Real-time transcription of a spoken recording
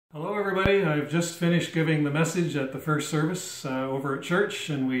everybody. I've just finished giving the message at the first service over at church,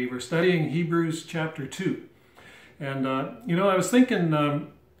 and we were studying Hebrews chapter 2. And, I was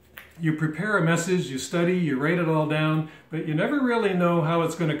thinking, you prepare a message, you study, you write it all down, but you never really know how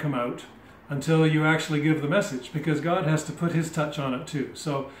it's going to come out until you actually give the message, because God has to put His touch on it too.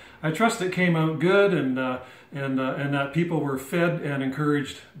 So I trust it came out good, and that people were fed and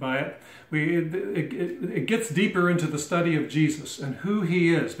encouraged by it. It gets deeper into the study of Jesus and who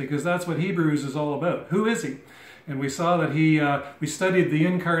He is, because that's what Hebrews is all about. Who is He? And we saw that we studied the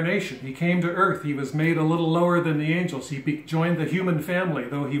incarnation. He came to earth. He was made a little lower than the angels. He joined the human family,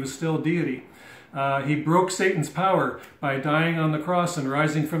 though He was still deity. He broke Satan's power by dying on the cross and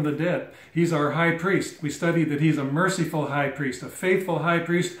rising from the dead. He's our high priest. We studied that He's a merciful high priest, a faithful high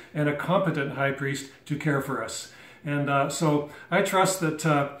priest, and a competent high priest to care for us. And so I trust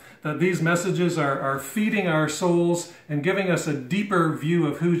that these messages are feeding our souls and giving us a deeper view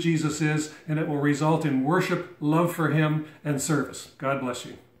of who Jesus is, and it will result in worship, love for Him, and service. God bless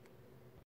you.